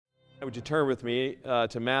Would you turn with me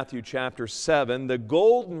to Matthew chapter 7? The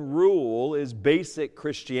Golden Rule is Basic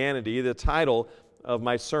Christianity, the title of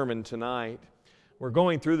my sermon tonight. We're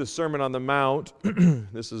going through the Sermon on the Mount.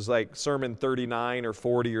 This is like Sermon 39 or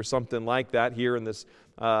 40 or something like that here in this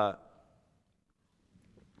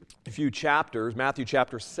few chapters. Matthew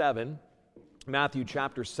chapter 7. Matthew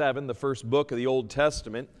chapter 7, the first book of the Old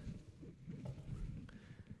Testament.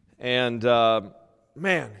 And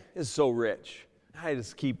man, it's so rich. I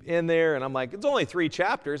just keep in there, and I'm like, it's only 3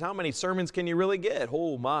 chapters. How many sermons can you really get?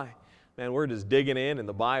 Oh, my. Man, we're just digging in, and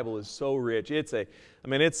the Bible is so rich. It's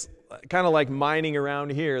kind of like mining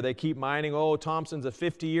around here. They keep mining. Oh, Thompson's a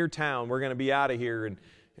 50-year town. We're going to be out of here, and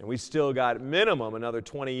we still got minimum another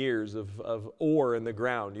 20 years of ore in the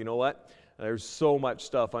ground. You know what? There's so much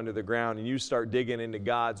stuff under the ground, and you start digging into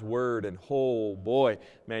God's Word, and oh, boy,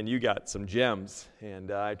 man, you got some gems,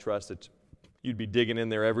 and I trust that you'd be digging in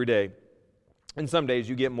there every day. And some days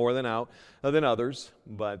you get more than others,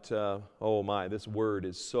 but oh my, this Word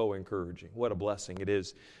is so encouraging. What a blessing it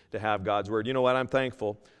is to have God's Word. You know what? I'm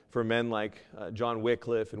thankful for men like John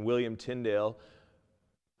Wycliffe and William Tyndale,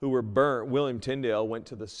 who were burnt. William Tyndale went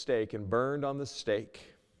to the stake and burned on the stake.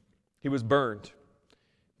 He was burned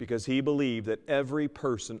because he believed that every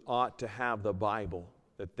person ought to have the Bible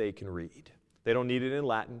that they can read. They don't need it in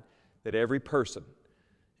Latin, that every person.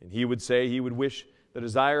 And he would say he would wish the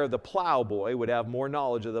desire of the plowboy would have more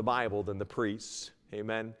knowledge of the Bible than the priests.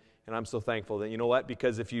 Amen. And I'm so thankful that, you know what?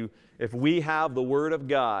 Because if we have the Word of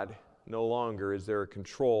God, no longer is there a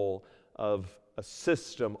control of a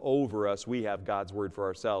system over us. We have God's Word for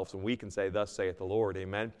ourselves, and we can say, "Thus saith the Lord."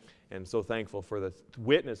 Amen. And so thankful for the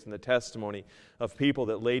witness and the testimony of people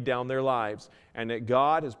that laid down their lives, and that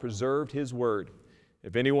God has preserved His Word.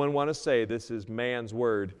 If anyone want to say this is man's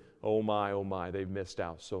Word, oh my, they've missed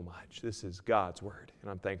out so much. This is God's Word, and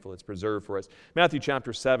I'm thankful it's preserved for us. Matthew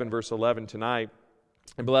chapter 7, verse 11 tonight,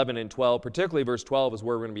 11 and 12, particularly verse 12 is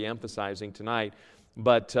where we're going to be emphasizing tonight.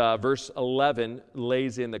 But verse 11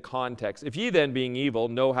 lays in the context. If ye then, being evil,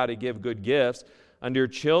 know how to give good gifts unto your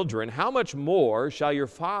children, how much more shall your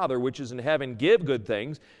Father which is in heaven give good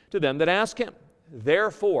things to them that ask Him?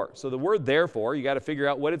 Therefore, so the word therefore, you got to figure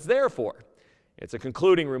out what it's there for. It's a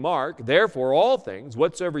concluding remark. Therefore, all things,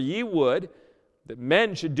 whatsoever ye would that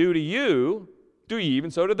men should do to you, do ye even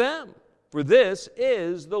so to them. For this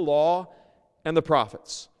is the law and the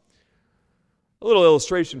prophets. A little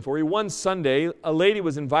illustration for you. One Sunday, a lady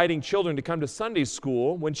was inviting children to come to Sunday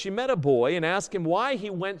school when she met a boy and asked him why he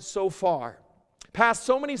went so far, past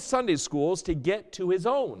so many Sunday schools to get to his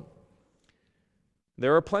own.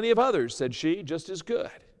 There are plenty of others, said she, just as good.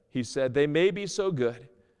 He said, they may be so good,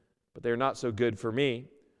 but they're not so good for me.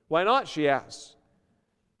 Why not, she asked.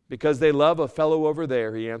 Because they love a fellow over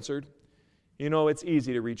there, he answered. You know, it's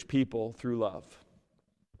easy to reach people through love.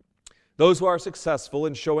 Those who are successful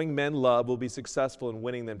in showing men love will be successful in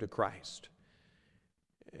winning them to Christ.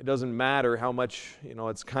 It doesn't matter how much,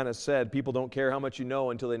 it's kind of said, people don't care how much you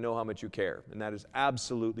know until they know how much you care. And that is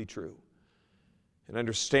absolutely true. And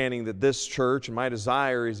understanding that this church, and my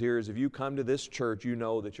desire is here, is if you come to this church, you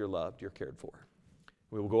know that you're loved, you're cared for.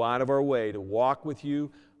 We will go out of our way to walk with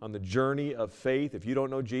you on the journey of faith. If you don't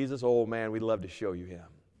know Jesus, oh man, we'd love to show you Him.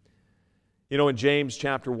 In James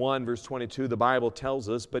chapter 1, verse 22, the Bible tells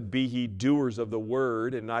us, but be ye doers of the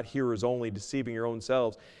word and not hearers only, deceiving your own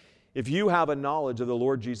selves. If you have a knowledge of the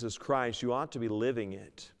Lord Jesus Christ, you ought to be living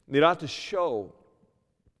it. It ought to show.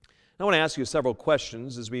 I want to ask you several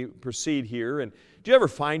questions as we proceed here. And do you ever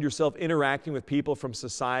find yourself interacting with people from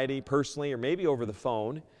society, personally, or maybe over the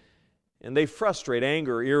phone, and they frustrate,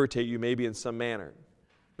 anger, or irritate you maybe in some manner?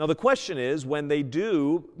 Now the question is, when they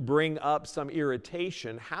do bring up some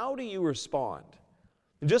irritation, how do you respond?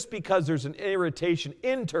 Just because there's an irritation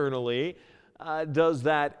internally, does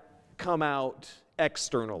that come out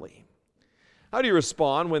externally? How do you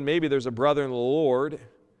respond when maybe there's a brother in the Lord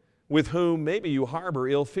with whom maybe you harbor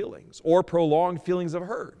ill feelings or prolonged feelings of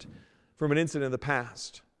hurt from an incident in the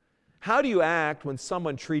past? How do you act when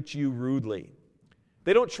someone treats you rudely?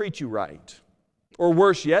 They don't treat you right. Or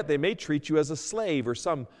worse yet, they may treat you as a slave or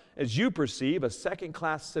as you perceive, a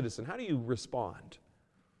second-class citizen. How do you respond?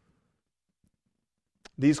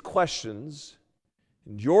 These questions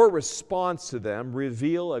and your response to them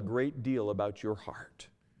reveal a great deal about your heart.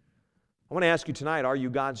 I want to ask you tonight, are you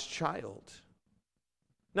God's child?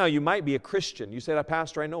 Now, you might be a Christian. You say,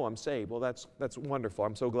 Pastor, I know I'm saved. Well, that's wonderful.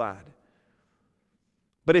 I'm so glad.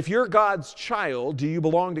 But if you're God's child, do you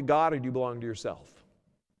belong to God or do you belong to yourself?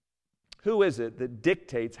 Who is it that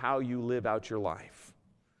dictates how you live out your life?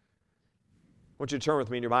 I want you to turn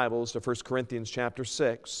with me in your Bibles to 1 Corinthians chapter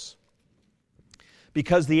 6.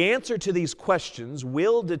 Because the answer to these questions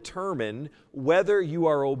will determine whether you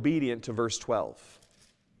are obedient to verse 12.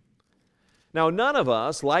 Now, none of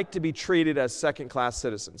us like to be treated as second-class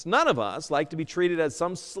citizens. None of us like to be treated as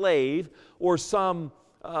some slave or some,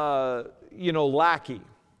 lackey.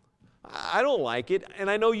 I don't like it, and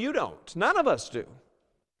I know you don't. None of us do.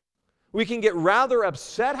 We can get rather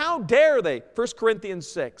upset. How dare they? 1 Corinthians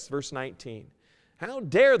 6, verse 19. How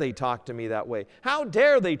dare they talk to me that way? How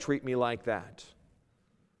dare they treat me like that?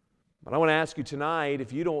 But I want to ask you tonight,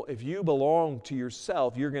 if you belong to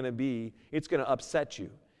yourself, it's going to upset you.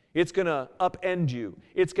 It's going to upend you.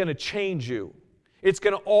 It's going to change you. It's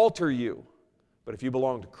going to alter you. But if you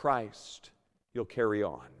belong to Christ, you'll carry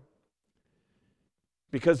on.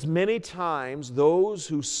 Because many times those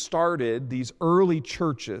who started these early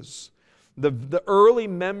churches, the early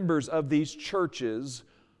members of these churches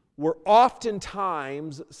were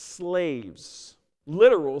oftentimes slaves,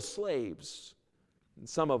 literal slaves. And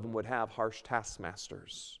some of them would have harsh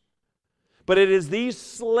taskmasters. But it is these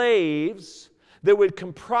slaves that would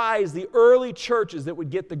comprise the early churches that would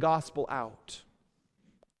get the gospel out.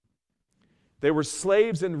 They were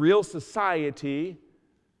slaves in real society,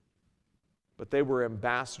 but they were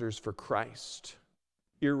ambassadors for Christ,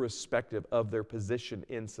 irrespective of their position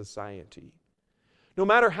in society. No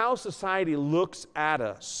matter how society looks at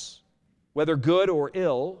us, whether good or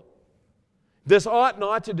ill, this ought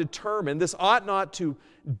not to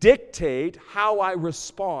dictate how I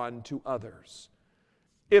respond to others.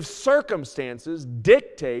 If circumstances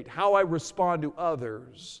dictate how I respond to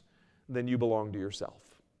others, then you belong to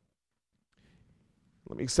yourself.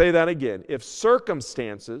 Let me say that again. If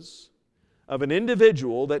circumstances of an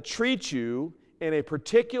individual that treats you in a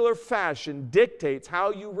particular fashion dictates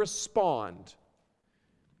how you respond,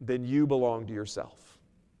 then you belong to yourself.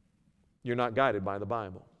 You're not guided by the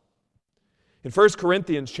Bible. In 1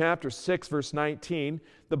 Corinthians chapter 6, verse 19,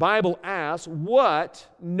 the Bible asks, "What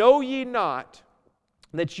know ye not,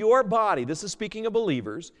 that your body," this is speaking of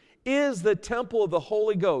believers, "is the temple of the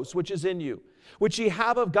Holy Ghost, which is in you, which ye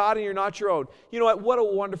have of God, and you're not your own." You know what? What a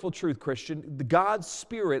wonderful truth, Christian. God's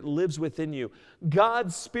Spirit lives within you.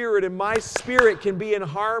 God's Spirit and my spirit can be in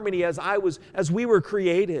harmony as we were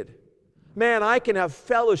created. Man, I can have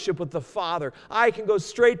fellowship with the Father. I can go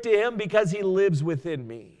straight to Him because He lives within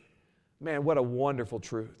me. Man, what a wonderful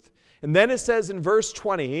truth. And then it says in verse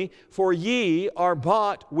 20, "For ye are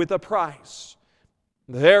bought with a price.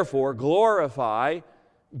 Therefore glorify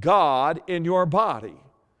God in your body."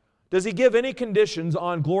 Does He give any conditions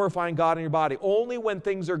on glorifying God in your body? Only when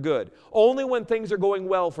things are good. Only when things are going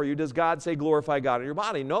well for you does God say glorify God in your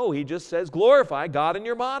body. No, He just says glorify God in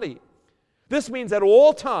your body. This means at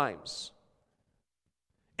all times,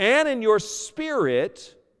 and in your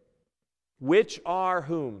spirit, which are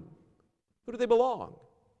whom? Who do they belong?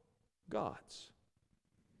 God's.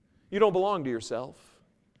 You don't belong to yourself.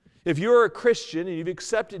 If you're a Christian and you've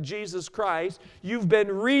accepted Jesus Christ, you've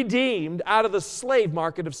been redeemed out of the slave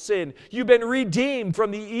market of sin. You've been redeemed from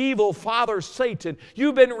the evil father Satan.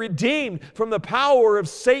 You've been redeemed from the power of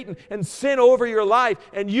Satan and sin over your life.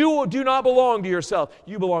 And you do not belong to yourself.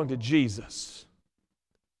 You belong to Jesus.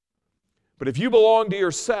 But if you belong to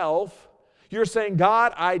yourself, you're saying,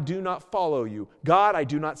 "God, I do not follow you. God, I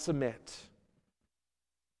do not submit."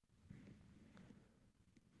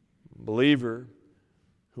 Believer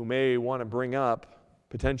who may want to bring up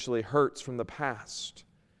potentially hurts from the past,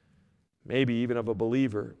 maybe even of a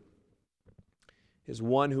believer, is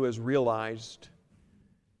one who has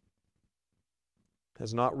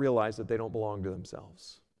not realized that they don't belong to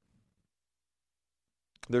themselves.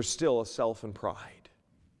 There's still a self and pride.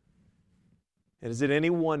 And is it any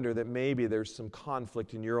wonder that maybe there's some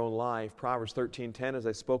conflict in your own life? Proverbs 13:10, as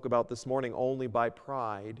I spoke about this morning, "Only by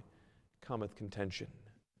pride cometh contention,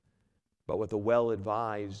 but with the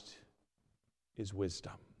well-advised is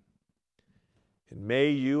wisdom." And may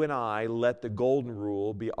you and I let the golden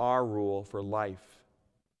rule be our rule for life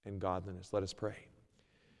and godliness. Let us pray.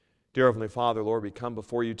 Dear Heavenly Father, Lord, we come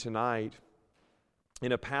before you tonight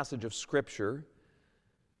in a passage of Scripture.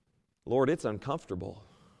 Lord, it's uncomfortable.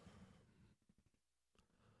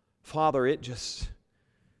 Father, it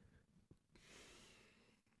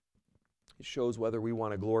shows whether we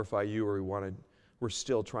want to glorify you or we're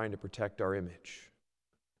still trying to protect our image.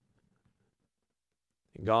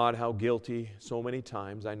 And God, how guilty so many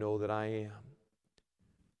times I know that I am.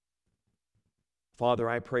 Father,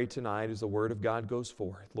 I pray tonight as the Word of God goes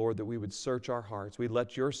forth, Lord, that we would search our hearts. We'd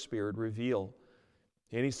let your Spirit reveal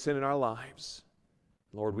any sin in our lives.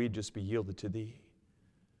 Lord, we'd just be yielded to Thee.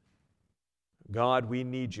 God, we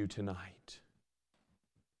need you tonight.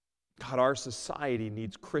 God, our society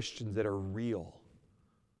needs Christians that are real.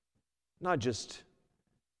 Not just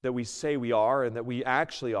that we say we are and that we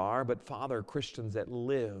actually are, but Father, Christians that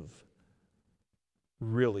live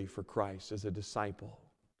really for Christ as a disciple.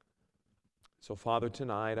 So Father,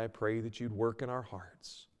 tonight I pray that you'd work in our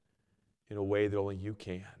hearts in a way that only you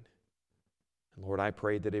can. And Lord, I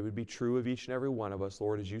pray that it would be true of each and every one of us.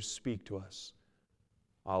 Lord, as you speak to us,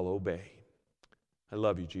 I'll obey. I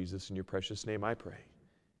love you, Jesus. In your precious name I pray.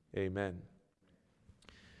 Amen.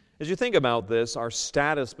 As you think about this, our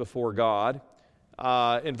status before God,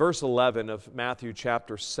 in verse 11 of Matthew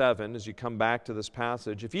chapter 7, as you come back to this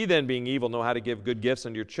passage, if ye then, being evil, know how to give good gifts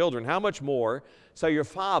unto your children, how much more shall your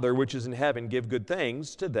Father which is in heaven give good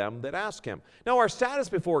things to them that ask him? Now our status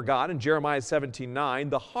before God in Jeremiah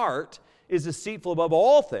 17:9, the heart is deceitful above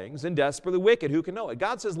all things and desperately wicked. Who can know it?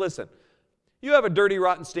 God says, listen, you have a dirty,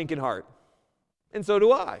 rotten, stinking heart. And so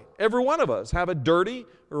do I. Every one of us have a dirty,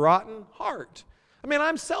 rotten heart. I mean,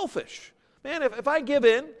 I'm selfish. Man, if I give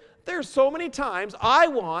in, there's so many times I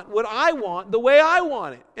want what I want the way I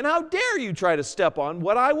want it. And how dare you try to step on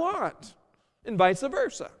what I want? And vice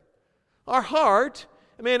versa. Our heart,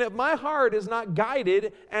 I mean, if my heart is not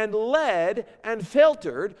guided and led and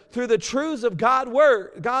filtered through the truths of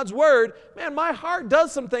God's Word, man, my heart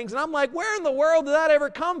does some things. And I'm like, where in the world did that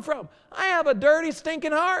ever come from? I have a dirty,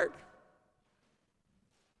 stinking heart.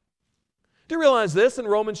 Do you realize this in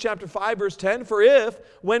Romans chapter 5, verse 10? For if,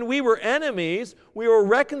 when we were enemies, we were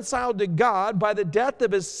reconciled to God by the death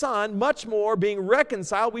of His Son, much more, being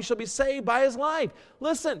reconciled, we shall be saved by His life.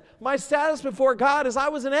 Listen, my status before God is I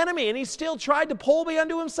was an enemy, and He still tried to pull me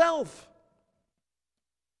unto Himself.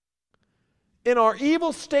 In our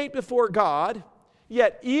evil state before God,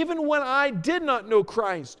 yet even when I did not know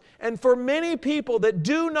Christ, and for many people that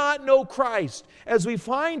do not know Christ, as we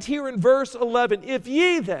find here in verse 11, if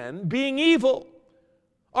ye then, being evil,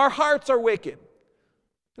 our hearts are wicked.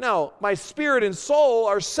 Now, my spirit and soul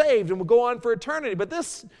are saved and will go on for eternity, but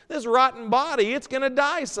this rotten body, it's going to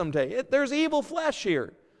die someday. There's evil flesh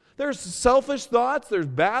here. There's selfish thoughts, there's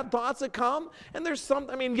bad thoughts that come, and there's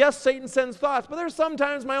yes, Satan sends thoughts, but there's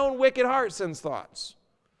sometimes my own wicked heart sends thoughts.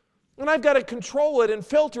 And I've got to control it and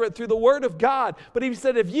filter it through the Word of God. But He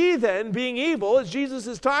said, if ye then, being evil, as Jesus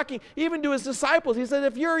is talking, even to His disciples, He said,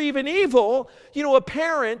 if you're even evil, a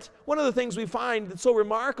parent, one of the things we find that's so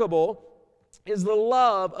remarkable is the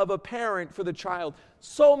love of a parent for the child.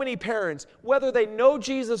 So many parents, whether they know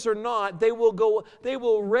Jesus or not, they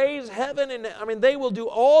will raise heaven and they will do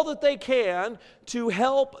all that they can to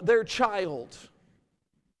help their child.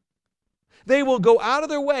 They will go out of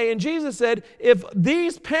their way. And Jesus said, if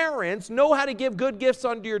these parents know how to give good gifts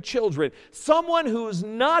unto your children, someone who's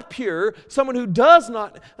not pure, someone who does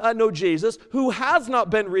not know Jesus, who has not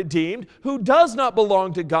been redeemed, who does not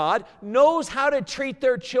belong to God, knows how to treat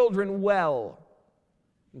their children well.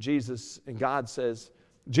 Jesus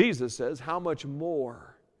says, how much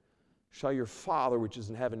more shall your Father which is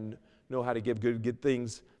in heaven know how to give good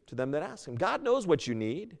things to them that ask Him? God knows what you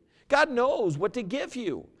need. God knows what to give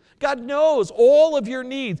you. God knows all of your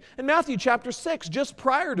needs. In Matthew chapter 6, just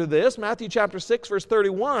prior to this, Matthew chapter 6, verse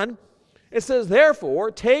 31, it says,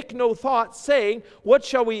 therefore, take no thought, saying, what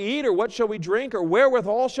shall we eat, or what shall we drink, or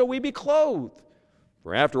wherewithal shall we be clothed?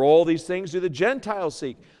 For after all these things do the Gentiles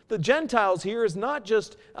seek. The Gentiles here is not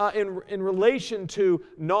just in relation to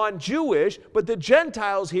non-Jewish, but the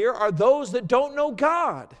Gentiles here are those that don't know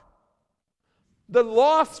God. The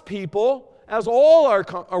lost people, as all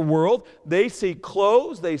our world, they seek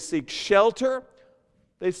clothes, they seek shelter,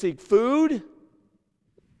 they seek food,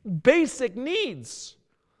 basic needs.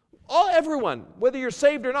 Everyone, whether you're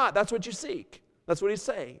saved or not, that's what you seek. That's what He's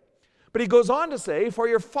saying. But He goes on to say, for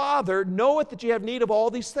your Father knoweth that ye have need of all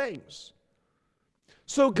these things.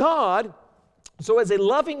 So as a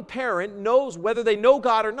loving parent knows, whether they know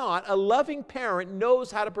God or not, a loving parent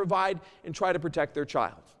knows how to provide and try to protect their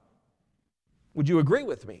child. Would you agree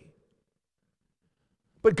with me?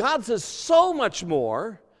 But God says, so much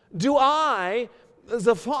more do I, as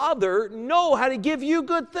a father, know how to give you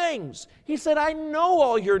good things. He said, I know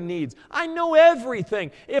all your needs. I know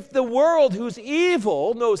everything. If the world who's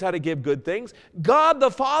evil knows how to give good things, God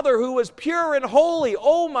the Father who is pure and holy,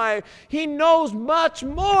 He knows much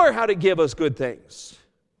more how to give us good things.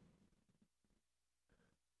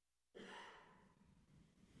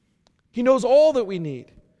 He knows all that we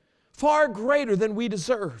need, far greater than we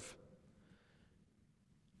deserve.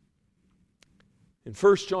 In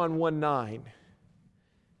 1 John 1:9,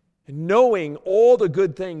 and knowing all the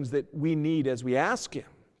good things that we need as we ask Him.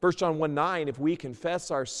 1 John 1:9, if we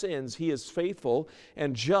confess our sins, He is faithful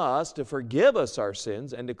and just to forgive us our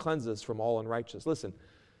sins and to cleanse us from all unrighteousness. Listen,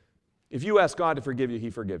 if you ask God to forgive you,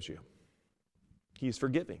 He forgives you. He's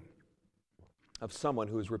forgiving of someone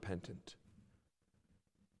who is repentant.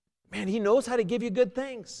 Man, He knows how to give you good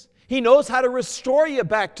things. He knows how to restore you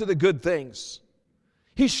back to the good things.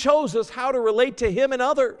 He shows us how to relate to Him and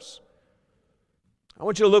others. I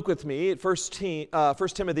want you to look with me at 1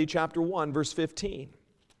 Timothy chapter 1, verse 15.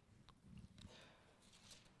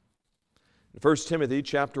 1 Timothy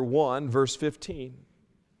chapter 1, verse 15.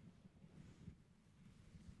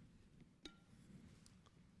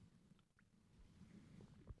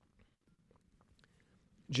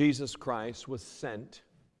 Jesus Christ was sent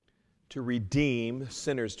to redeem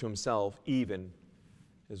sinners to Himself, even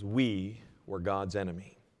as we were God's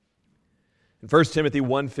enemy. In 1 Timothy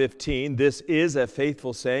 1:15, this is a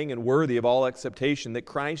faithful saying and worthy of all acceptation, that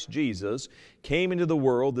Christ Jesus came into the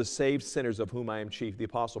world to save sinners, of whom I am chief. The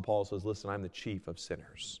Apostle Paul says, listen, I'm the chief of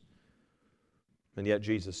sinners. And yet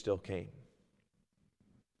Jesus still came.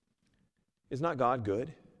 Is not God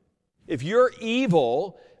good? If you're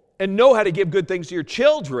evil and know how to give good things to your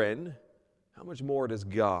children, how much more does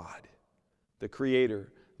God, the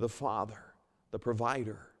Creator, the Father, the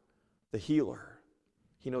Provider, the Healer,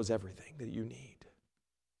 He knows everything that you need.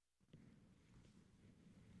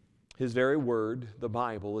 His very word, the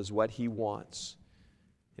Bible, is what He wants.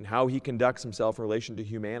 And how He conducts Himself in relation to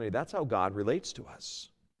humanity, that's how God relates to us.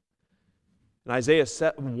 In Isaiah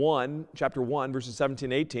 1, chapter 1, verses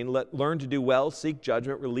 17 and 18, learn to do well, seek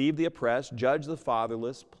judgment, relieve the oppressed, judge the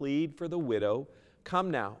fatherless, plead for the widow.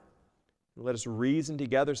 Come now, and let us reason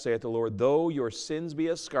together, saith the Lord. Though your sins be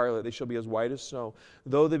as scarlet, they shall be as white as snow.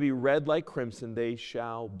 Though they be red like crimson, they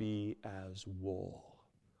shall be as wool,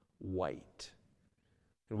 white.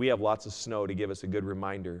 And we have lots of snow to give us a good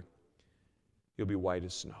reminder. You'll be white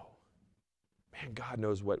as snow. Man, God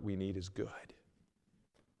knows what we need is good.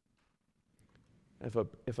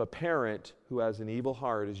 If a parent who has an evil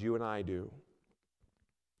heart, as you and I do,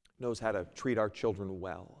 knows how to treat our children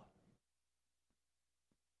well,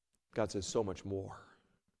 God says, so much more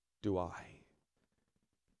do I.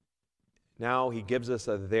 Now He gives us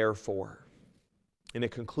a therefore. In a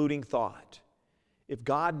concluding thought, if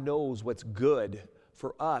God knows what's good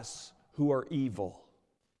for us who are evil,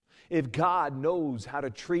 if God knows how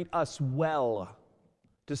to treat us well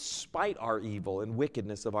despite our evil and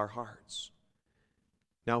wickedness of our hearts,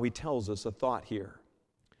 now He tells us a thought here.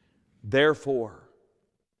 Therefore,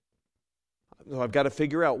 I've got to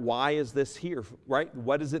figure out, why is this here, right?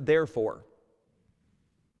 What is it there for?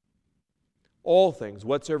 All things,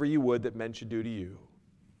 whatsoever you would that men should do to you.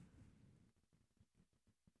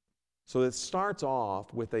 So it starts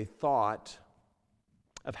off with a thought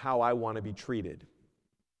of how I want to be treated.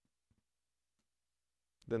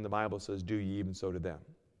 Then the Bible says, do ye even so to them.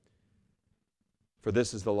 For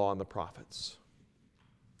this is the law and the prophets.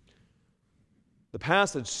 The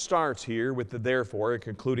passage starts here with the therefore, a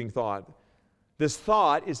concluding thought. This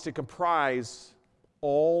thought is to comprise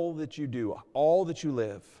all that you do, all that you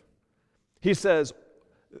live. He says,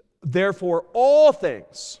 therefore, all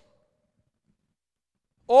things.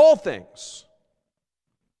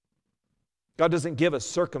 God doesn't give us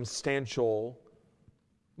circumstantial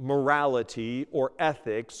morality or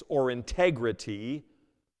ethics or integrity.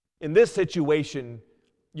 In this situation,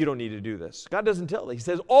 you don't need to do this. God doesn't tell that. He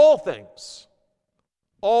says all things.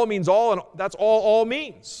 All means all, and that's all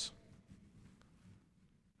means.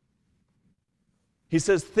 He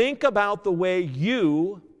says, think about the way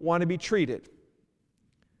you want to be treated,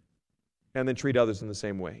 and then treat others in the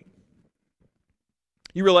same way.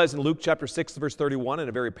 You realize in Luke chapter 6, verse 31, in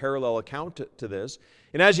a very parallel account to this,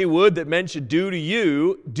 and as ye would that men should do to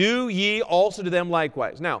you, do ye also to them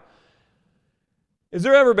likewise. Now, has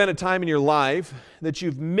there ever been a time in your life that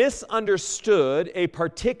you've misunderstood a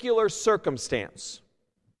particular circumstance?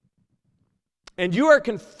 And you are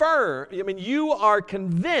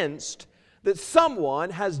convinced that someone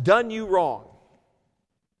has done you wrong.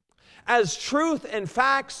 As truth and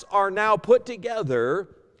facts are now put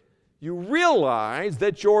together, you realize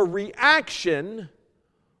that your reaction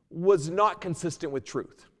was not consistent with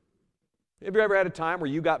truth. Have you ever had a time where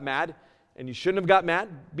you got mad and you shouldn't have got mad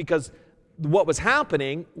because what was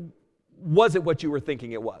happening wasn't what you were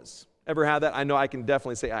thinking it was? Ever had that? I know I can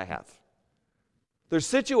definitely say I have. There's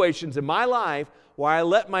situations in my life where I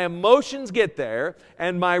let my emotions get there,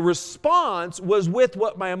 and my response was with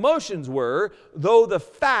what my emotions were, though the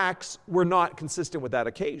facts were not consistent with that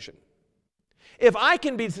occasion. If I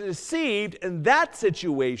can be deceived in that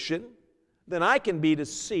situation, then I can be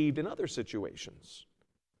deceived in other situations.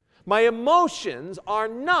 My emotions are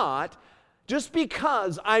not, just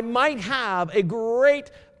because I might have a great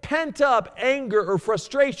pent-up anger or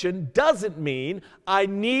frustration, doesn't mean I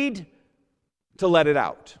need to let it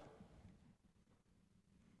out.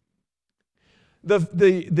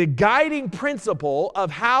 The guiding principle of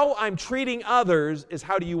how I'm treating others is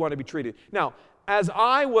how do you want to be treated. Now, as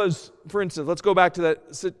I was, for instance, let's go back to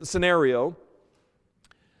that scenario,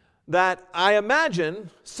 that I imagine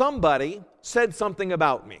somebody said something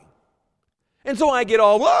about me. And so I get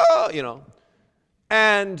all, whoa,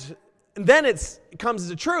 and then it comes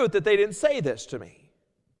to truth that they didn't say this to me.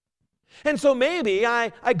 And so maybe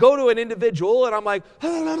I go to an individual and I'm like,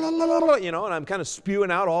 and I'm kind of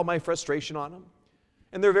spewing out all my frustration on them.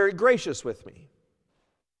 And they're very gracious with me.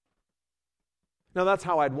 Now that's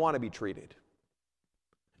how I'd want to be treated.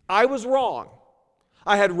 I was wrong.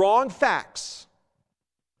 I had wrong facts.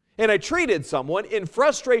 And I treated someone in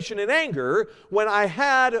frustration and anger when I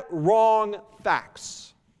had wrong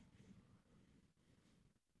facts.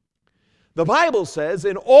 The Bible says,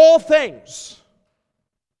 in all things.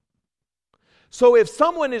 So if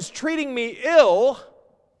someone is treating me ill,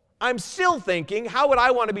 I'm still thinking, how would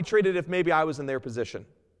I want to be treated if maybe I was in their position?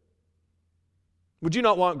 Would you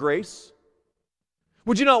not want grace?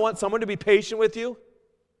 Would you not want someone to be patient with you?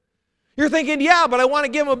 You're thinking, yeah, but I want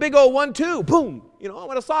to give them a big old 1-2. Boom. I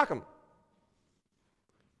want to sock them.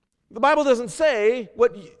 The Bible doesn't say,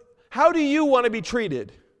 how do you want to be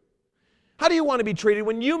treated? How do you want to be treated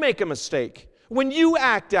when you make a mistake? When you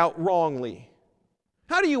act out wrongly?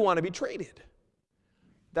 How do you want to be treated?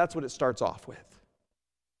 That's what it starts off with.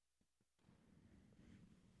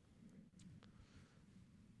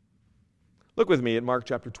 Look with me at Mark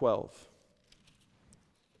chapter 12.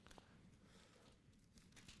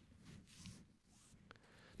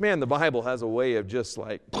 Man, the Bible has a way of just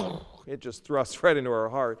like, it just thrusts right into our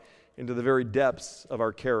heart, into the very depths of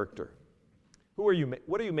our character. Who are you?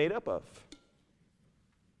 What are you made up of?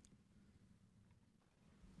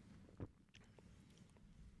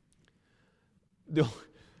 The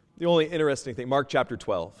only interesting thing, Mark chapter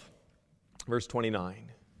 12, verse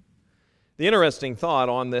 29. The interesting thought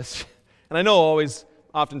on this, and I know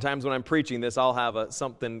oftentimes when I'm preaching this, I'll have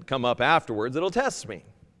something come up afterwards that'll test me.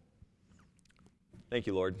 Thank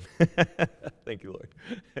you, Lord. Thank you, Lord.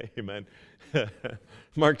 Amen.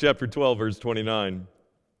 Mark chapter 12, verse 29.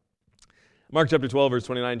 Mark chapter 12, verse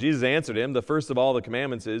 29, Jesus answered him, the first of all the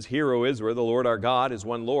commandments is, Hear, O Israel, the Lord our God is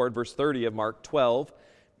one Lord. Verse 30 of Mark 12,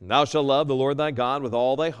 Thou shalt love the Lord thy God with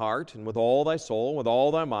all thy heart, and with all thy soul, and with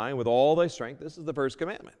all thy mind, with all thy strength. This is the first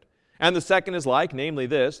commandment. And the second is like, namely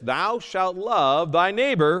this, Thou shalt love thy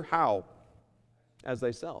neighbor, how? As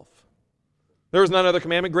thyself. There is none other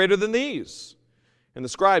commandment greater than these. And the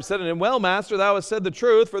scribe said unto him, Well, master, thou hast said the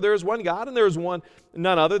truth, for there is one God, and there is none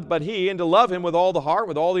other but he, and to love him with all the heart,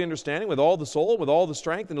 with all the understanding, with all the soul, with all the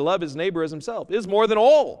strength, and to love his neighbor as himself, is more than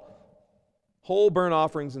all whole burnt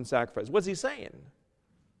offerings and sacrifices. What's he saying?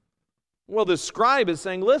 Well, the scribe is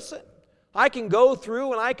saying, listen, I can go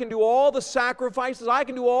through and I can do all the sacrifices, I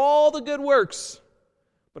can do all the good works,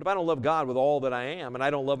 but if I don't love God with all that I am, and I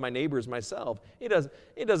don't love my neighbor as myself, it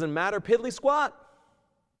doesn't matter piddly squat.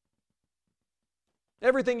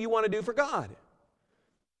 Everything you want to do for God.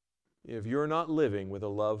 If you're not living with a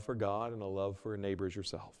love for God and a love for a neighbor as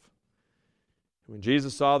yourself. When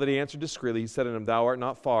Jesus saw that he answered discreetly, he said unto him, Thou art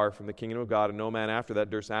not far from the kingdom of God, and no man after that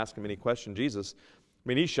durst ask him any question.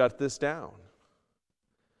 He shut this down.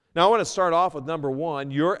 Now I want to start off with number one,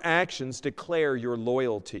 your actions declare your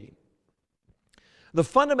loyalty. The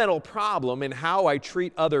fundamental problem in how I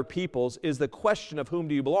treat other peoples is the question of whom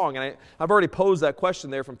do you belong? And I've already posed that question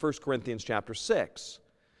there from 1 Corinthians chapter 6.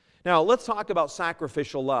 Now, let's talk about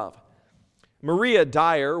sacrificial love. Maria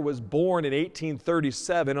Dyer was born in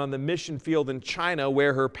 1837 on the mission field in China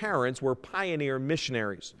where her parents were pioneer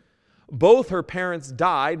missionaries. Both her parents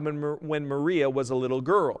died when Maria was a little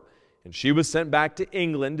girl, and she was sent back to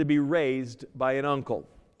England to be raised by an uncle.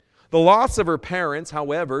 The loss of her parents,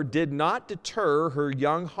 however, did not deter her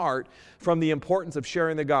young heart from the importance of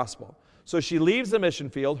sharing the gospel. So she leaves the mission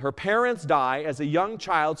field. Her parents die as a young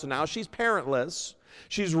child, so now she's parentless.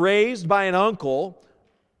 She's raised by an uncle.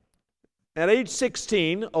 At age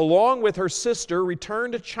 16, along with her sister,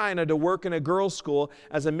 returned to China to work in a girls' school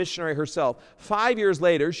as a missionary herself. 5 years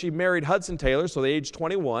later, she married Hudson Taylor, so they aged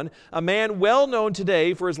 21, a man well known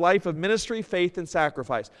today for his life of ministry, faith, and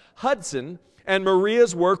sacrifice. Hudson and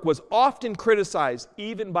Maria's work was often criticized,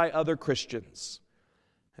 even by other Christians.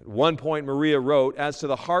 At one point, Maria wrote, As to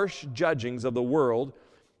the harsh judgings of the world,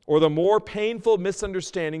 or the more painful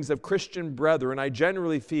misunderstandings of Christian brethren, I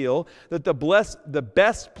generally feel that the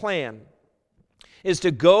best plan is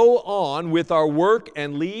to go on with our work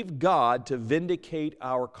and leave God to vindicate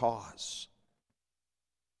our cause.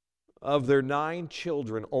 Of their 9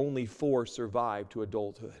 children, only 4 survived to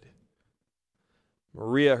adulthood.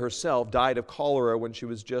 Maria herself died of cholera when she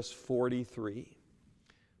was just 43.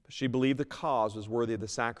 She believed the cause was worthy of the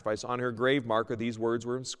sacrifice. On her grave marker, these words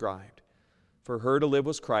were inscribed: For her to live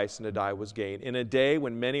was Christ, and to die was gain. In a day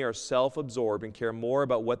when many are self-absorbed and care more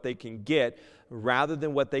about what they can get rather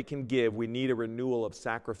than what they can give, we need a renewal of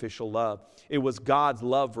sacrificial love. It was God's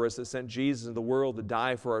love for us that sent Jesus into the world to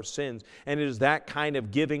die for our sins. And it is that kind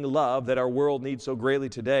of giving love that our world needs so greatly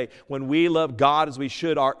today. When we love God as we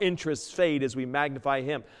should, our interests fade as we magnify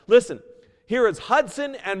Him. Listen. Here is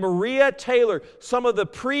Hudson and Maria Taylor, some of the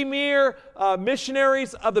premier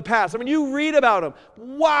missionaries of the past. I mean, you read about them.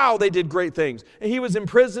 Wow, they did great things. And he was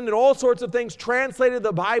imprisoned and all sorts of things, translated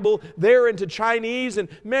the Bible there into Chinese. And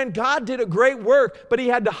man, God did a great work, but he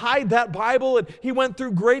had to hide that Bible. And he went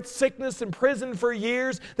through great sickness in prison for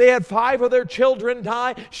years. They had 5 of their children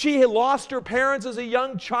die. She had lost her parents as a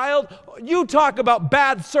young child. You talk about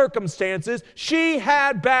bad circumstances. She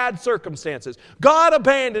had bad circumstances. God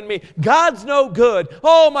abandoned me. God's no good.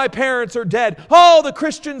 Oh, my parents are dead. Oh, the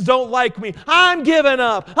Christians don't like me. I'm giving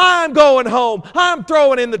up. I'm going home. I'm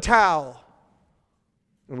throwing in the towel.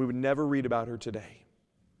 And we would never read about her today.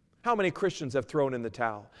 How many Christians have thrown in the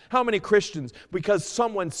towel? How many Christians, because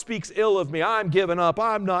someone speaks ill of me, I'm giving up,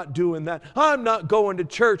 I'm not doing that, I'm not going to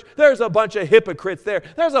church. There's a bunch of hypocrites there.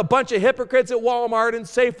 There's a bunch of hypocrites at Walmart and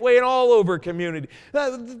Safeway and all over community.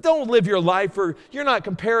 Don't live your life for, you're not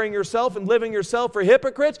comparing yourself and living yourself for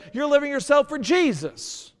hypocrites. You're living yourself for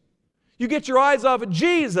Jesus. You get your eyes off of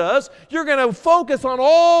Jesus, you're going to focus on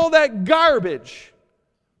all that garbage.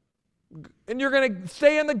 And you're going to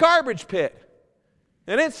stay in the garbage pit.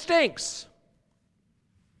 And it stinks.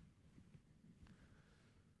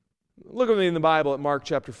 Look with me in the Bible at Mark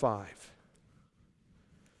chapter 5.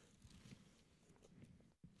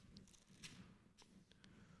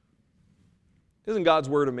 Isn't God's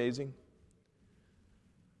word amazing?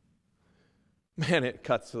 Man, it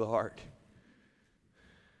cuts to the heart.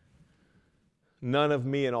 None of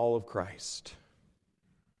me and all of Christ.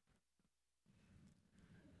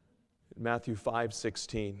 Matthew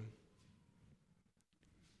 5:16.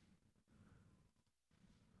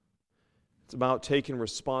 It's about taking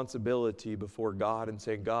responsibility before God and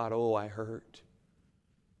saying, God, oh, I hurt.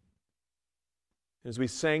 As we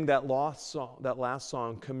sang that last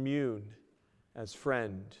song, commune as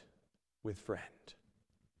friend with friend.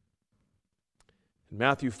 In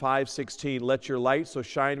Matthew 5:16, let your light so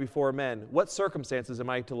shine before men. What circumstances am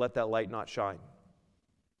I to let that light not shine?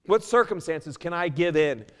 What circumstances can I give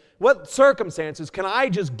in? What circumstances can I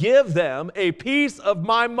just give them a piece of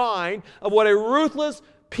my mind of what a ruthless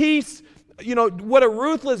piece, what a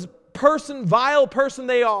ruthless person, vile person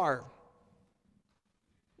they are?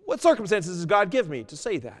 What circumstances does God give me to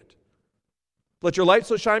say that? Let your light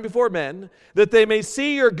so shine before men that they may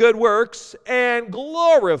see your good works and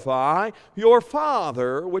glorify your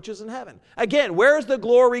Father which is in heaven. Again, where is the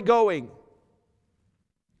glory going? It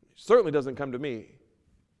certainly doesn't come to me.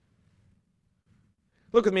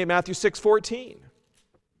 Look with me at Matthew 6:14.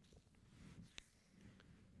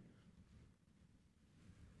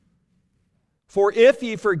 For if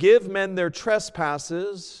ye forgive men their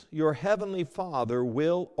trespasses, your heavenly Father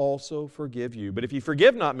will also forgive you. But if ye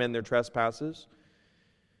forgive not men their trespasses,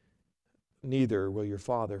 neither will your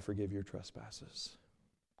Father forgive your trespasses.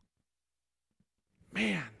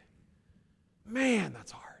 Man,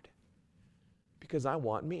 that's hard. Because I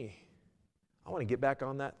want me. I want to get back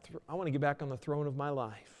on I want to get back on the throne of my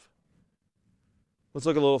life. Let's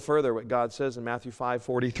look a little further what God says in Matthew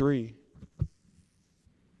 5:43.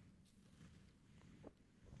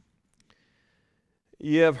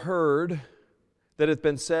 Ye have heard that it hath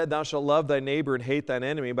been said, thou shalt love thy neighbor and hate thine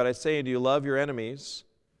enemy. But I say unto you, love your enemies.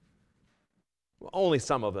 Well, only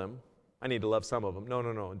some of them. I need to love some of them.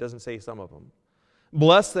 No. It doesn't say some of them.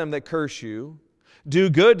 Bless them that curse you. Do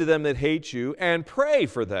good to them that hate you. And pray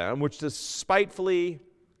for them which despitefully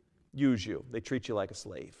use you. They treat you like a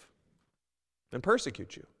slave. And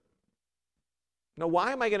persecute you. Now,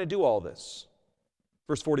 why am I going to do all this?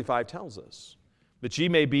 Verse 45 tells us. That ye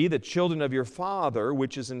may be the children of your Father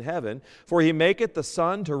which is in heaven. For he maketh the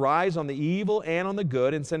sun to rise on the evil and on the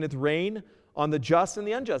good, and sendeth rain on the just and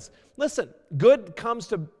the unjust. Listen, good comes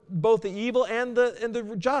to both the evil and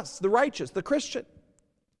the just, the righteous, the Christian.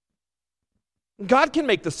 God can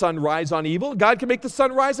make the sun rise on evil. God can make the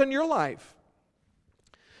sun rise on your life.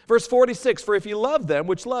 Verse 46, for if ye love them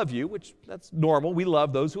which love you, which that's normal, we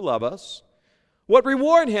love those who love us, what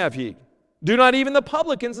reward have ye? Do not even the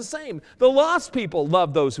publicans the same? The lost people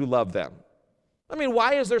love those who love them. I mean,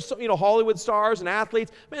 why is there so, Hollywood stars and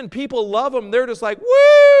athletes? Man, people love them. They're just like,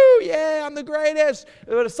 woo, yeah, I'm the greatest.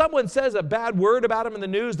 But if someone says a bad word about them in the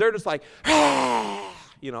news, they're just like, ah,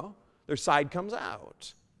 their side comes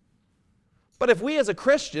out. But if we as a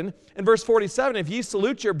Christian, in verse 47, if ye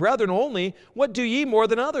salute your brethren only, what do ye more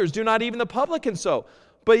than others? Do not even the publicans so.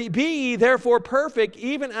 But be ye therefore perfect,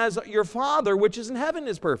 even as your Father which is in heaven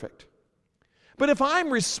is perfect. But if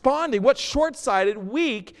I'm responding, what short-sighted,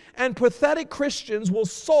 weak, and pathetic Christians will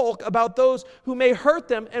sulk about those who may hurt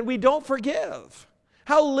them and we don't forgive?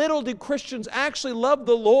 How little do Christians actually love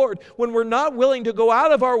the Lord when we're not willing to go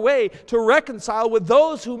out of our way to reconcile with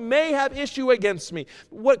those who may have issue against me?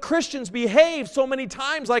 What Christians behave so many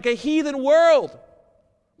times like a heathen world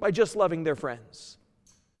by just loving their friends.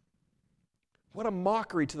 What a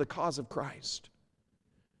mockery to the cause of Christ.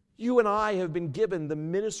 You and I have been given the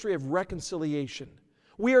ministry of reconciliation.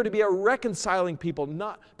 We are to be a reconciling people,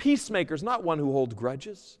 not peacemakers, not one who holds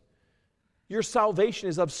grudges. Your salvation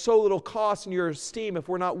is of so little cost in your esteem if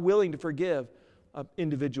we're not willing to forgive an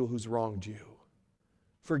individual who's wronged you.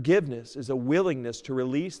 Forgiveness is a willingness to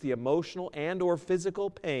release the emotional and or physical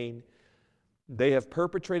pain they have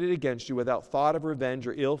perpetrated against you without thought of revenge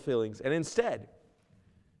or ill feelings, and instead,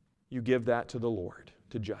 you give that to the Lord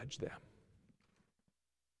to judge them.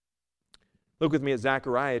 Look with me at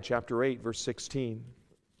Zechariah chapter 8, verse 16.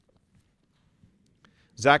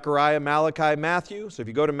 Zechariah, Malachi, Matthew. So if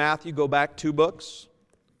you go to Matthew, go back 2 books.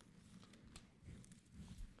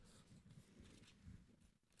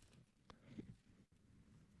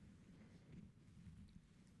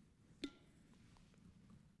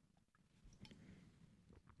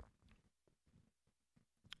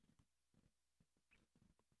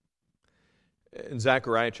 In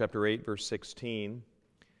Zechariah chapter 8, verse 16,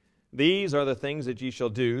 these are the things that ye shall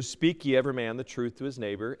do. Speak ye every man the truth to his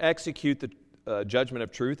neighbor. Execute the judgment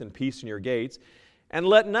of truth and peace in your gates. And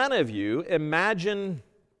let none of you imagine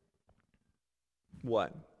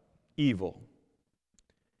what? Evil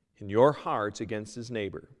in your hearts against his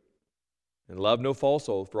neighbor. And love no false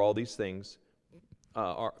oath, for all these things,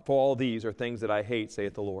 for all these are things that I hate,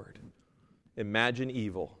 saith the Lord. Imagine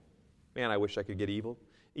evil. Man, I wish I could get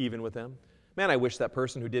even with them. Man, I wish that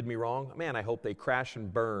person who did me wrong, man, I hope they crash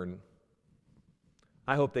and burn.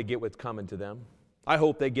 I hope they get what's coming to them. I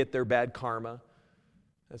hope they get their bad karma,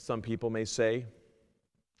 as some people may say.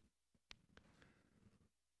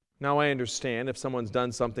 Now I understand if someone's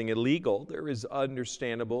done something illegal, there is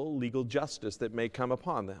understandable legal justice that may come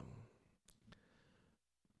upon them.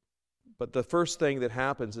 But the first thing that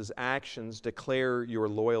happens is actions declare your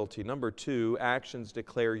loyalty. Number 2, actions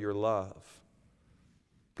declare your love.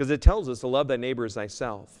 Because it tells us to love thy neighbor as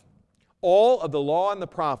thyself. All of the law and the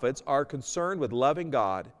prophets are concerned with loving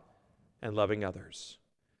God and loving others.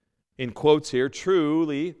 In quotes here,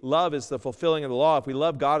 truly, love is the fulfilling of the law. If we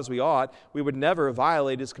love God as we ought, we would never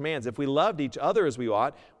violate His commands. If we loved each other as we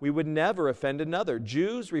ought, we would never offend another.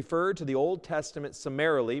 Jews referred to the Old Testament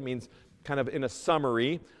summarily, means kind of in a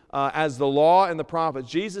summary, as the law and the prophets.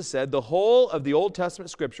 Jesus said the whole of the Old Testament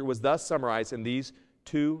Scripture was thus summarized in these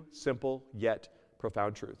 2 simple yet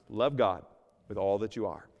profound truths. Love God with all that you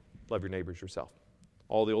are. Love your neighbors yourself.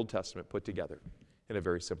 All the Old Testament put together in a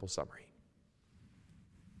very simple summary.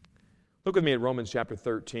 Look with me at Romans chapter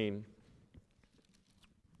 13.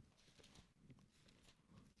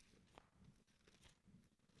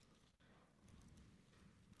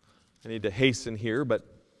 I need to hasten here, but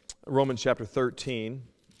Romans chapter 13.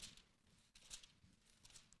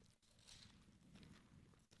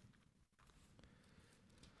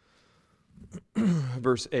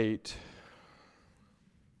 Verse 8.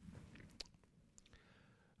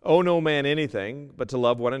 Owe no man anything but to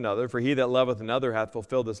love one another, for he that loveth another hath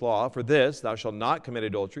fulfilled this law. For this, thou shalt not commit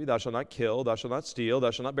adultery, thou shalt not kill, thou shalt not steal, thou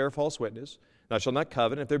shalt not bear false witness, thou shalt not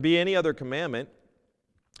covet. If there be any other commandment,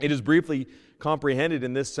 it is briefly comprehended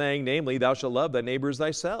in this saying, namely, thou shalt love thy neighbor as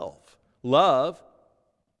thyself. Love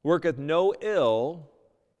worketh no ill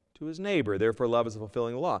to his neighbor, therefore love is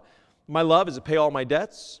fulfilling the law. My love is to pay all my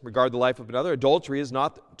debts, regard the life of another. Adultery is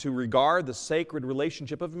not to regard the sacred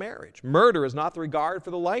relationship of marriage. Murder is not the regard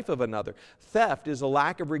for the life of another. Theft is a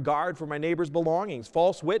lack of regard for my neighbor's belongings.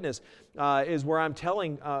 False witness is where I'm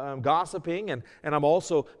telling, I'm gossiping, and I'm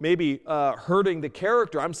also maybe hurting the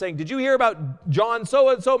character. I'm saying, did you hear about John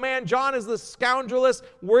so-and-so? Man, John is the scoundrelest,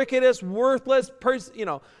 wickedest, worthless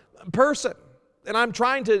person. And I'm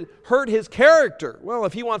trying to hurt his character. Well,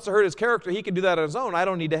 if he wants to hurt his character, he can do that on his own. I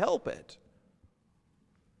don't need to help it.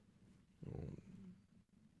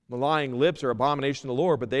 The lying lips are abomination to the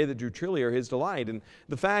Lord, but they that do truly are His delight. And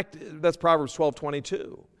the fact, that's Proverbs 12:22.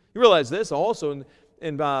 You realize this also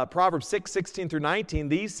in Proverbs 6:16 through 19.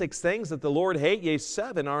 These 6 things that the Lord hate, yea,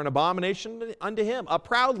 7 are an abomination unto Him. A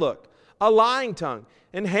proud look, a lying tongue,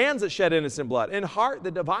 and hands that shed innocent blood, and heart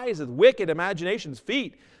that deviseth wicked imaginations,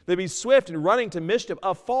 feet that be swift in running to mischief,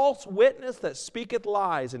 a false witness that speaketh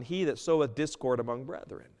lies, and he that soweth discord among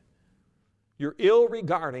brethren. You're ill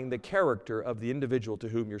regarding the character of the individual to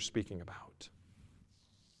whom you're speaking about.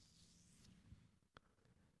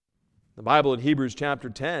 The Bible in Hebrews chapter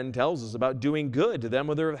 10 tells us about doing good to them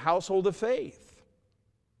with their household of faith.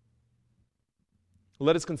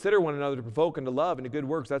 Let us consider one another to provoke unto love and to good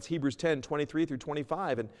works. That's Hebrews 10, 23 through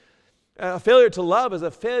 25. And a failure to love is a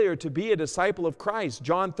failure to be a disciple of Christ.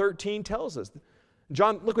 John 13 tells us.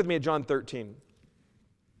 Look with me at John 13.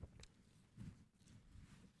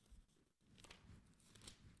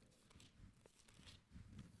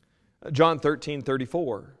 John 13,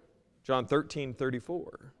 34. John 13,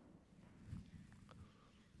 34.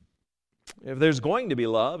 If there's going to be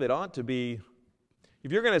love, it ought to be,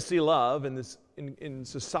 if you're going to see love in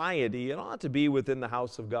society, it ought to be within the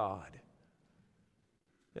house of God.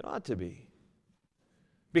 It ought to be.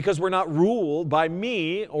 Because we're not ruled by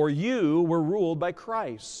me or you, we're ruled by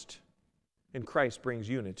Christ. And Christ brings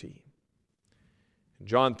unity. In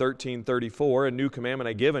John 13, 34, a new commandment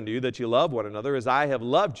I give unto you, that ye love one another, as I have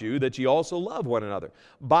loved you, that ye also love one another.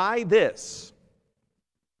 By this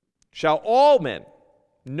shall all men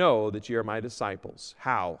know that ye are my disciples.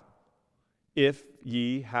 How? If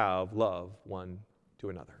ye have love one to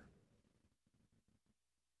another.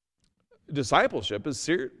 Discipleship is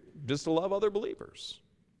just to love other believers.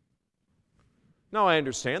 Now, I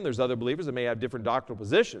understand there's other believers that may have different doctrinal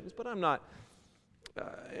positions, but I'm not.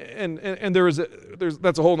 That's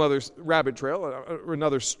a whole other rabbit trail, or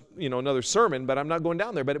another sermon. But I'm not going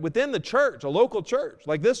down there. But within the church, a local church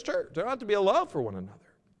like this church, there ought to be a love for one another.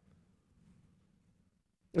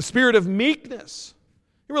 A spirit of meekness.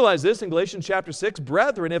 You realize this in Galatians chapter 6,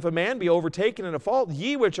 brethren, if a man be overtaken in a fault,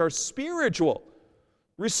 ye which are spiritual,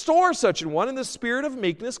 restore such an one in the spirit of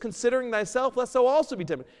meekness, considering thyself, lest thou also be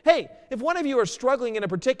tempted. Hey, if one of you are struggling in a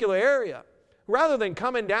particular area, rather than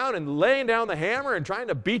coming down and laying down the hammer and trying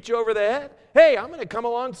to beat you over the head, hey, I'm going to come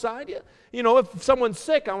alongside you. You know, if someone's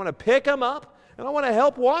sick, I want to pick them up, and I want to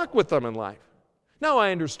help walk with them in life. Now,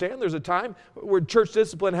 I understand there's a time where church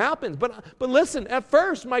discipline happens, but listen, at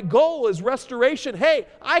first, my goal is restoration. Hey,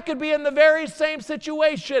 I could be in the very same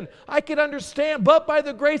situation. I could understand, but by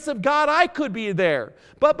the grace of God, I could be there.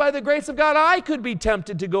 But by the grace of God, I could be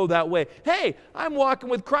tempted to go that way. Hey, I'm walking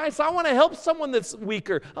with Christ. I want to help someone that's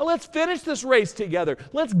weaker. Let's finish this race together.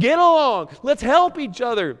 Let's get along. Let's help each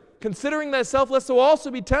other. Considering thyself, lest thou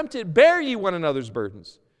also be tempted, bear ye one another's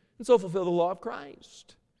burdens, and so fulfill the law of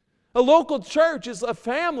Christ. A local church is a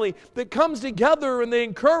family that comes together and they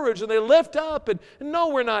encourage and they lift up. And no,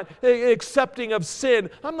 we're not accepting of sin.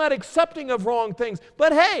 I'm not accepting of wrong things.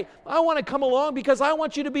 But hey, I want to come along because I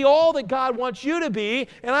want you to be all that God wants you to be.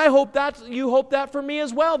 And I hope that you hope that for me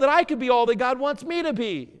as well, that I could be all that God wants me to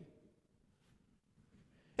be.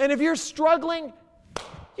 And if you're struggling,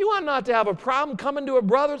 you ought not to have a problem coming to a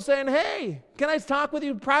brother and saying, hey, can I talk with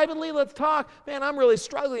you privately? Let's talk. Man, I'm really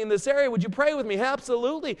struggling in this area. Would you pray with me?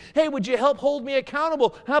 Absolutely. Hey, would you help hold me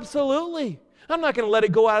accountable? Absolutely. I'm not going to let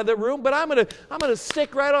it go out of the room, but I'm going to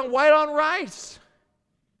stick right on white on rice.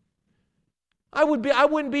 I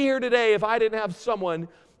wouldn't be here today if I didn't have someone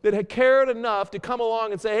that had cared enough to come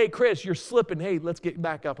along and say, hey, Chris, you're slipping. Hey, let's get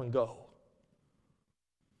back up and go.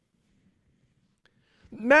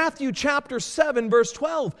 Matthew chapter 7, verse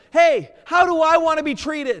 12. Hey, how do I want to be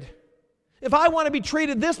treated? If I want to be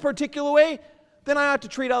treated this particular way, then I ought to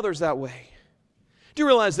treat others that way. Do you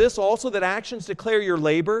realize this also, that actions declare your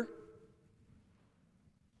labor?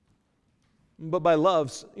 But by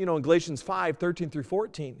love, in Galatians 5, 13 through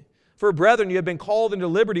 14. For brethren, you have been called into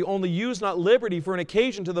liberty, only use not liberty for an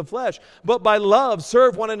occasion to the flesh, but by love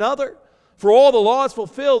serve one another. For all the law is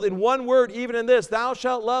fulfilled in one word, even in this, thou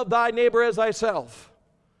shalt love thy neighbor as thyself.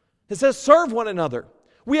 It says, serve one another.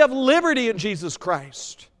 We have liberty in Jesus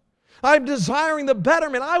Christ. I'm desiring the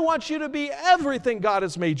betterment. I want you to be everything God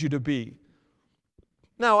has made you to be.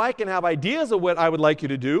 Now, I can have ideas of what I would like you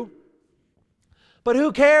to do, but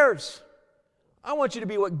who cares? I want you to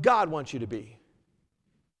be what God wants you to be.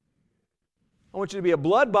 I want you to be a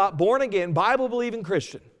blood-bought, born-again, Bible-believing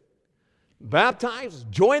Christian. Baptize,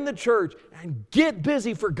 join the church, and get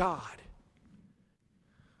busy for God.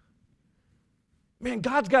 Man,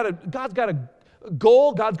 God's got a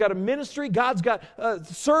goal, God's got a ministry, God's got a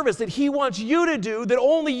service that He wants you to do that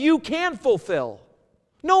only you can fulfill.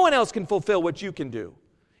 No one else can fulfill what you can do.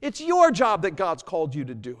 It's your job that God's called you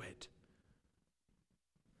to do it.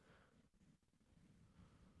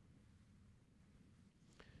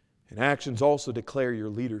 And actions also declare your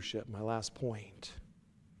leadership, my last point.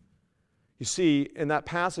 You see, in that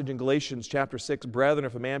passage in Galatians chapter 6, brethren,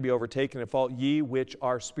 if a man be overtaken in fault, ye which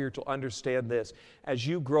are spiritual, understand this. As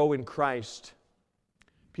you grow in Christ,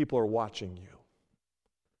 people are watching you.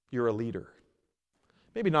 You're a leader.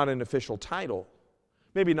 Maybe not an official title,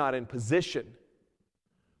 maybe not in position,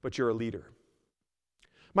 but you're a leader.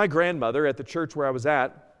 My grandmother at the church where I was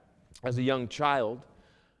at as a young child,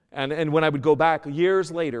 and when I would go back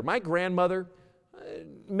years later, my grandmother,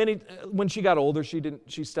 when she got older,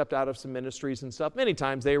 she stepped out of some ministries and stuff. Many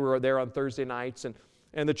times they were there on Thursday nights,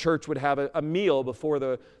 and the church would have a meal before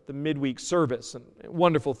the midweek service. And a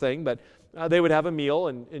wonderful thing, but they would have a meal,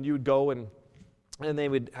 and you would go, and they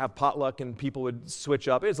would have potluck, and people would switch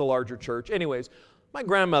up. It was a larger church. Anyways, my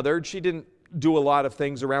grandmother, she didn't do a lot of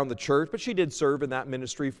things around the church, but she did serve in that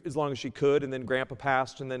ministry as long as she could, and then Grandpa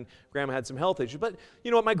passed, and then Grandma had some health issues. But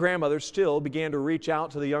you know what? My grandmother still began to reach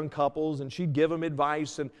out to the young couples, and she'd give them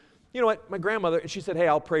advice. And you know what? My grandmother, she said, hey,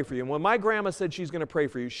 I'll pray for you. And when my grandma said she's going to pray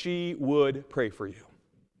for you, she would pray for you.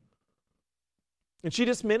 And she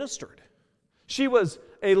just ministered. She was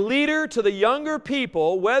a leader to the younger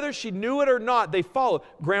people, whether she knew it or not, they followed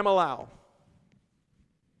Grandma Lau.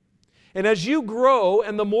 And as you grow,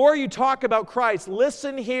 and the more you talk about Christ,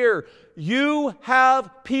 listen here, you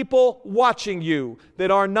have people watching you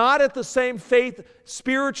that are not at the same faith,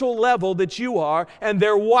 spiritual level that you are, and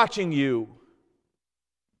they're watching you.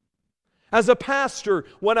 As a pastor,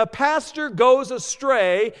 when a pastor goes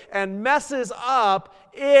astray and messes up,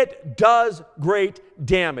 it does great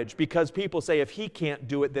damage because people say, if he can't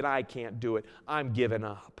do it, then I can't do it. I'm giving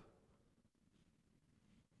up.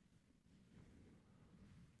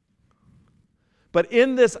 But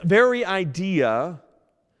in this very idea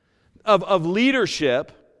of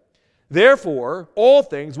leadership, therefore, all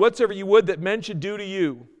things, whatsoever you would that men should do to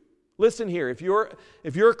you. Listen here, if you're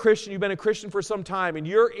a Christian, you've been a Christian for some time, and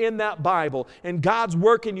you're in that Bible, and God's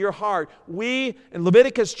work in your heart, in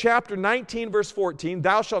Leviticus chapter 19, verse 14,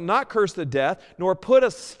 thou shalt not curse the deaf, nor put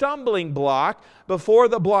a stumbling block before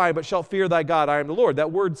the blind, but shalt fear thy God, I am the Lord.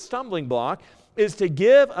 That word stumbling block is to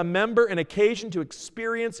give a member an occasion to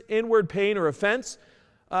experience inward pain or offense,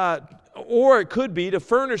 or it could be to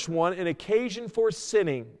furnish one an occasion for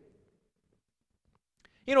sinning.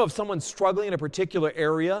 You know, if someone's struggling in a particular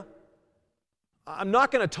area, I'm not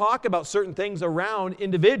going to talk about certain things around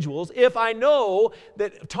individuals if I know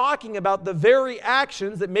that talking about the very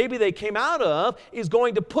actions that maybe they came out of is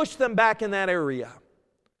going to push them back in that area.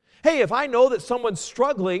 Hey, if I know that someone's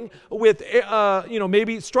struggling with,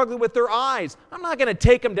 maybe struggling with their eyes, I'm not going to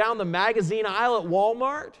take them down the magazine aisle at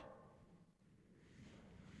Walmart.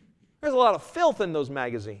 There's a lot of filth in those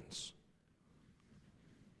magazines.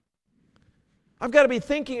 I've got to be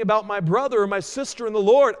thinking about my brother or my sister in the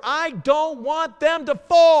Lord. I don't want them to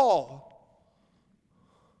fall.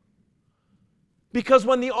 Because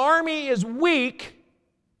when the army is weak,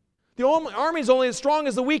 the army is only as strong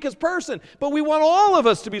as the weakest person. But we want all of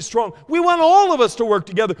us to be strong. We want all of us to work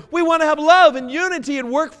together. We want to have love and unity and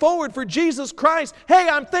work forward for Jesus Christ. Hey,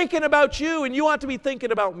 I'm thinking about you, and you ought to be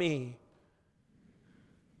thinking about me.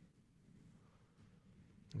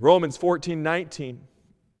 Romans 14:19.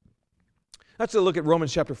 Let's look at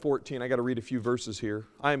Romans chapter 14. I got to read a few verses here.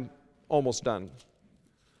 I'm almost done.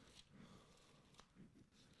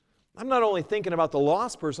 I'm not only thinking about the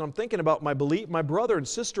lost person, I'm thinking about my brother and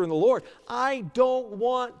sister in the Lord. I don't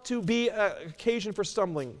want to be an occasion for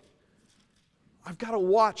stumbling. I've got to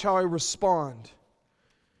watch how I respond.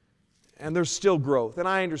 And there's still growth. And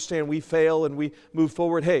I understand we fail and we move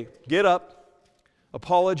forward. Hey, get up,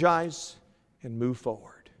 apologize, and move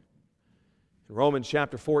forward. In Romans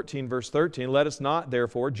chapter 14, verse 13, let us not,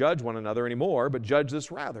 therefore, judge one another anymore, but judge this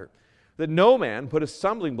rather, that no man put a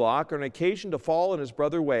stumbling block or an occasion to fall in his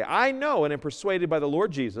brother's way. I know and am persuaded by the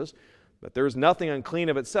Lord Jesus that there is nothing unclean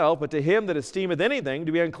of itself, but to him that esteemeth anything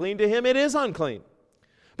to be unclean, to him it is unclean.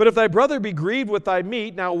 But if thy brother be grieved with thy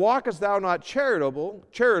meat, now walkest thou not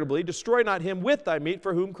charitably, destroy not him with thy meat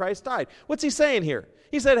for whom Christ died. What's he saying here?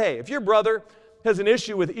 He said, hey, if your brother has an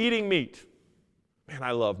issue with eating meat, man,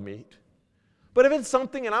 I love meat. But if it's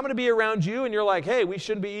something, and I'm going to be around you, and you're like, hey, we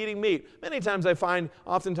shouldn't be eating meat. Many times I find,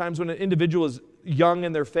 oftentimes when an individual is young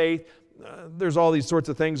in their faith, there's all these sorts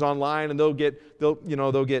of things online, and they'll get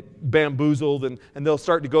bamboozled, and they'll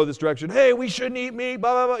start to go this direction. Hey, we shouldn't eat meat,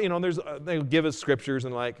 blah, blah, blah. They'll give us scriptures,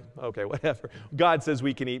 and like, okay, whatever. God says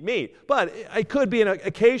we can eat meat. But it could be an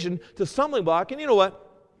occasion to stumbling block, and you know what?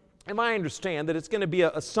 If I understand that it's going to be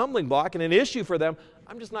a stumbling block and an issue for them,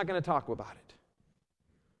 I'm just not going to talk about it.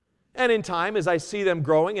 And in time, as I see them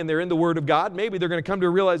growing and they're in the Word of God, maybe they're going to come to a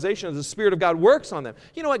realization that the Spirit of God works on them.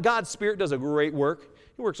 You know what? God's Spirit does a great work.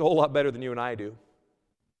 He works a whole lot better than you and I do.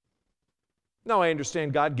 Now, I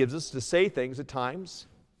understand God gives us to say things at times.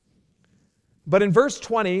 But in verse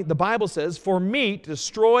 20, the Bible says, "For meat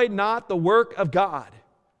destroy not the work of God."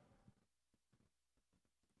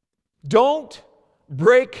 Don't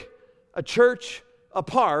break a church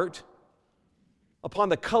apart upon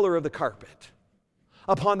the color of the carpet,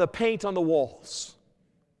 upon the paint on the walls.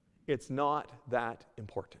 It's not that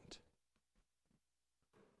important.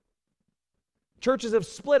 Churches have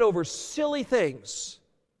split over silly things.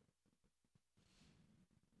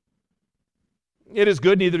 It is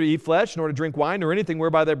good neither to eat flesh, nor to drink wine, nor anything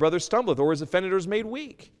whereby thy brother stumbleth, or is offended, or is made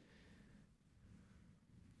weak.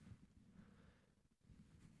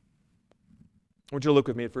 I want you to look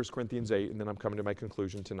with me at 1 Corinthians 8, and then I'm coming to my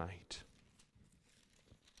conclusion tonight.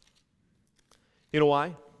 You know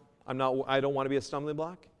why? I don't want to be a stumbling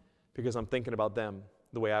block? Because I'm thinking about them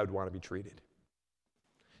the way I would want to be treated.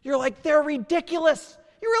 You're like, they're ridiculous.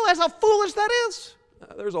 You realize how foolish that is?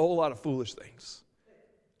 There's a whole lot of foolish things.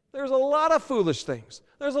 There's a lot of foolish things.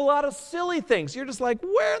 There's a lot of silly things. You're just like,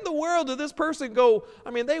 where in the world did this person go?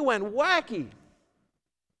 I mean, they went wacky.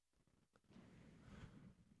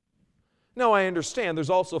 Now, I understand there's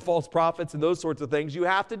also false prophets and those sorts of things you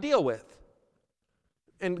have to deal with.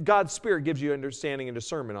 And God's Spirit gives you understanding and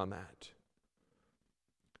discernment on that.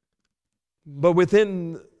 But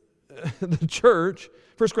within the church,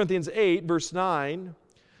 1 Corinthians 8, verse 9,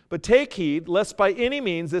 "But take heed, lest by any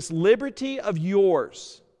means this liberty of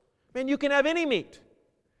yours," man, you can have any meat,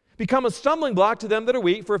 "become a stumbling block to them that are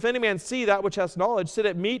weak. For if any man see that which has knowledge sit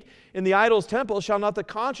at meat in the idol's temple, shall not the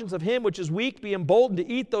conscience of him which is weak be emboldened to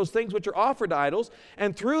eat those things which are offered to idols?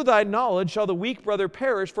 And through thy knowledge shall the weak brother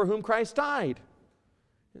perish for whom Christ died."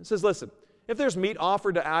 It says, listen, if there's meat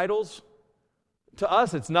offered to idols, to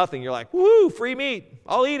us it's nothing. You're like, woo, free meat,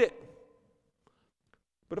 I'll eat it.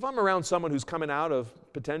 But if I'm around someone who's coming out of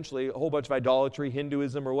potentially a whole bunch of idolatry,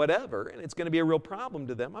 Hinduism, or whatever, and it's going to be a real problem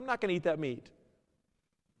to them, I'm not going to eat that meat.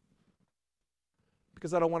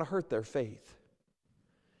 Because I don't want to hurt their faith.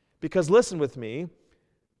 Because listen with me,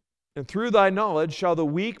 "And through thy knowledge shall the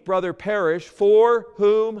weak brother perish for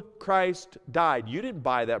whom Christ died." You didn't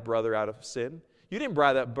buy that brother out of sin. You didn't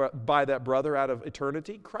buy that brother out of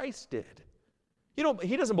eternity. Christ did.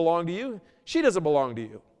 He doesn't belong to you. She doesn't belong to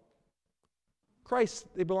you.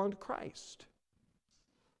 They belong to Christ.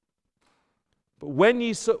 "But when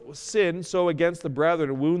ye sin so against the brethren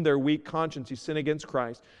and wound their weak conscience, ye sin against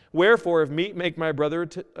Christ. Wherefore, if meat make my brother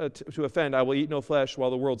to offend, I will eat no flesh while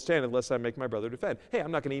the world standeth, lest I make my brother to offend." Hey,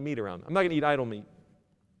 I'm not going to eat meat around. I'm not going to eat idol meat.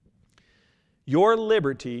 Your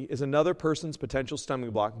liberty is another person's potential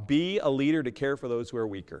stumbling block. Be a leader to care for those who are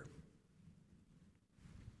weaker.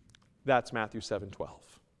 That's Matthew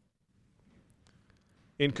 7:12.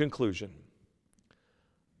 In conclusion,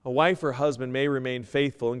 a wife or husband may remain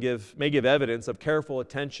faithful and may give evidence of careful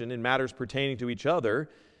attention in matters pertaining to each other,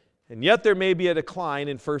 and yet there may be a decline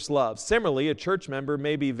in first love. Similarly, a church member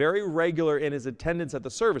may be very regular in his attendance at the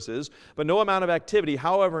services, but no amount of activity,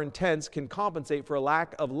 however intense, can compensate for a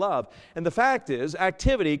lack of love. And the fact is,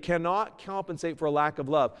 activity cannot compensate for a lack of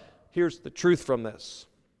love. Here's the truth from this.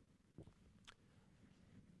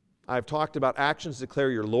 I've talked about actions to declare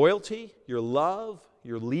your loyalty, your love,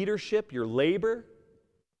 your leadership, your labor.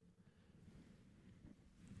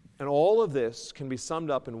 And all of this can be summed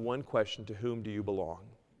up in one question: to whom do you belong?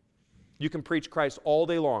 You can preach Christ all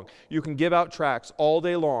day long. You can give out tracts all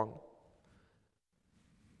day long.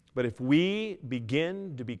 But if we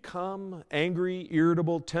begin to become angry,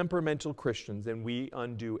 irritable, temperamental Christians, then we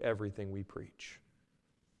undo everything we preach.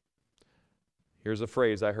 Here's a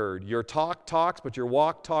phrase I heard: your talk talks, but your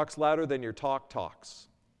walk talks louder than your talk talks.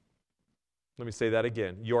 Let me say that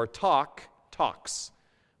again. Your talk talks,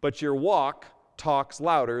 but your walk talks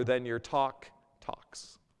louder than your talk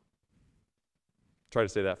talks. Try to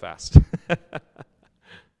say that fast.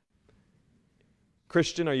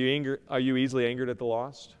 Christian, are you easily angered at the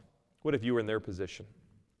lost? What if you were in their position?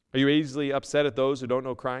 Are you easily upset at those who don't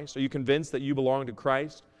know Christ? Are you convinced that you belong to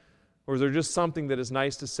Christ? Or is there just something that is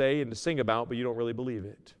nice to say and to sing about, but you don't really believe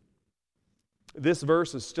it? This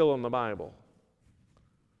verse is still in the Bible.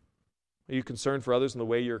 Are you concerned for others in the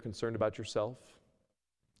way you're concerned about yourself?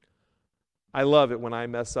 I love it when I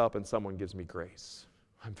mess up and someone gives me grace.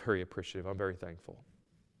 I'm very appreciative. I'm very thankful.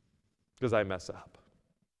 Because I mess up.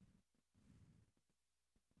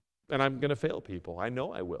 And I'm going to fail people. I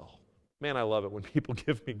know I will. Man, I love it when people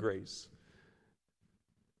give me grace.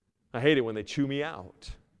 I hate it when they chew me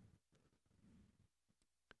out.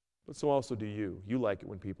 But so also do you. You like it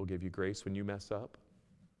when people give you grace when you mess up.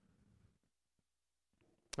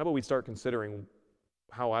 How about we start considering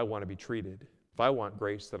how I want to be treated? If I want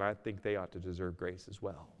grace, then I think they ought to deserve grace as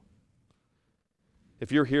well.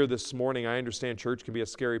 If you're here this morning, I understand church can be a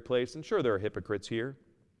scary place, and sure, there are hypocrites here.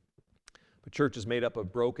 But church is made up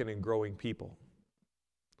of broken and growing people.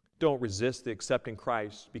 Don't resist the accepting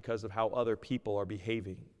Christ because of how other people are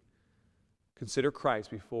behaving. Consider Christ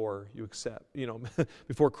before you accept,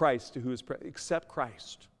 before Christ, who is, accept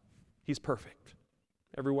Christ. He's perfect.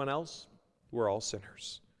 Everyone else, we're all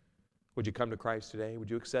sinners. Would you come to Christ today? Would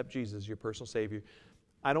you accept Jesus as your personal Savior?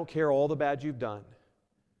 I don't care all the bad you've done,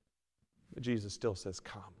 but Jesus still says,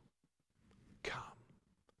 come. Come.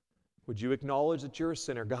 Would you acknowledge that you're a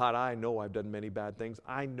sinner? God, I know I've done many bad things.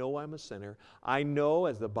 I know I'm a sinner. I know,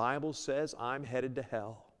 as the Bible says, I'm headed to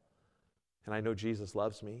hell. And I know Jesus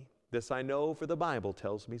loves me. This I know, for the Bible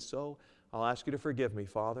tells me so. I'll ask you to forgive me,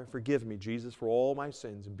 Father. Forgive me, Jesus, for all my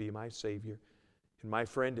sins and be my Savior. And my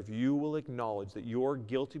friend, if you will acknowledge that you're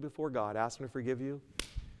guilty before God, ask Him to forgive you,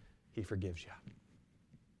 He forgives you.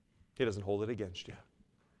 He doesn't hold it against you.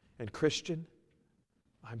 And Christian,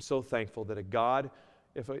 I'm so thankful that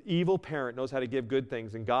if an evil parent knows how to give good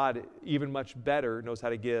things, and God, even much better, knows how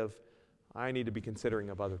to give, I need to be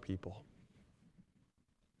considering of other people.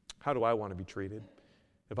 How do I want to be treated?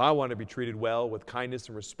 If I want to be treated well with kindness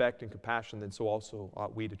and respect and compassion, then so also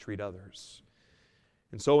ought we to treat others.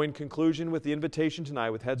 And so in conclusion, with the invitation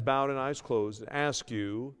tonight, with heads bowed and eyes closed, I ask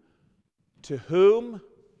you, to whom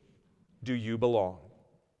do you belong?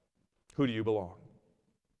 Who do you belong?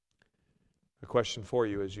 A question for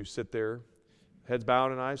you as you sit there, heads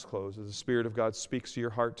bowed and eyes closed, as the Spirit of God speaks to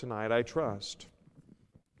your heart tonight. I trust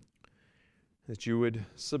that you would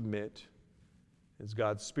submit as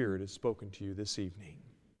God's Spirit has spoken to you this evening.